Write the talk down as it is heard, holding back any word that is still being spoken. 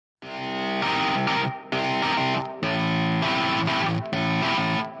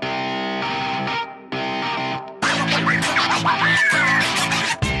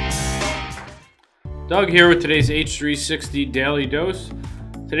Doug here with today's H360 Daily Dose.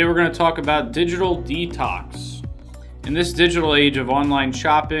 Today we're going to talk about digital detox. In this digital age of online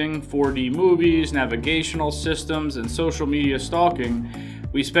shopping, 4D movies, navigational systems, and social media stalking,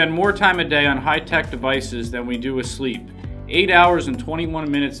 we spend more time a day on high-tech devices than we do with sleep. 8 hours and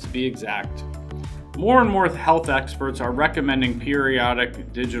 21 minutes to be exact. More and more health experts are recommending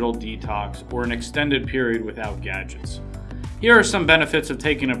periodic digital detox or an extended period without gadgets. Here are some benefits of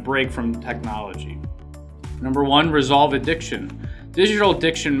taking a break from technology. Number 1, resolve addiction. Digital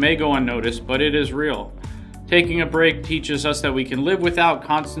addiction may go unnoticed, but it is real. Taking a break teaches us that we can live without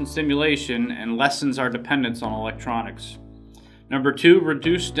constant stimulation and lessens our dependence on electronics. Number 2,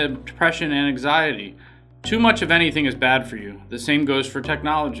 reduce depression and anxiety. Too much of anything is bad for you. The same goes for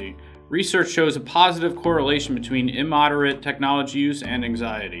technology. Research shows a positive correlation between immoderate technology use and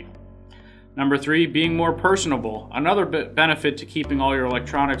anxiety. Number 3, being more personable. Another benefit to keeping all your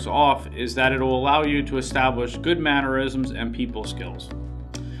electronics off is that it will allow you to establish good mannerisms and people skills.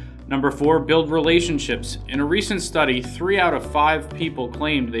 Number 4, build relationships. In a recent study, 3 out of 5 people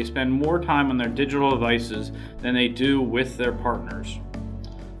claimed they spend more time on their digital devices than they do with their partners.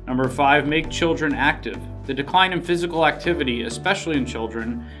 Number 5, make children active. The decline in physical activity, especially in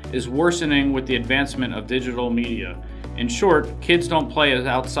children, is worsening with the advancement of digital media. In short, kids don't play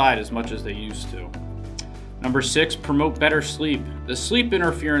outside as much as they used to. Number 6, promote better sleep. The sleep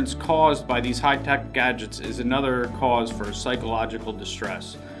interference caused by these high-tech gadgets is another cause for psychological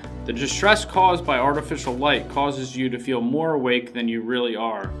distress. The distress caused by artificial light causes you to feel more awake than you really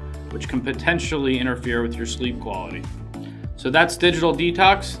are, which can potentially interfere with your sleep quality. So that's digital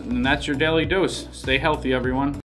detox, and that's your daily dose. Stay healthy, everyone.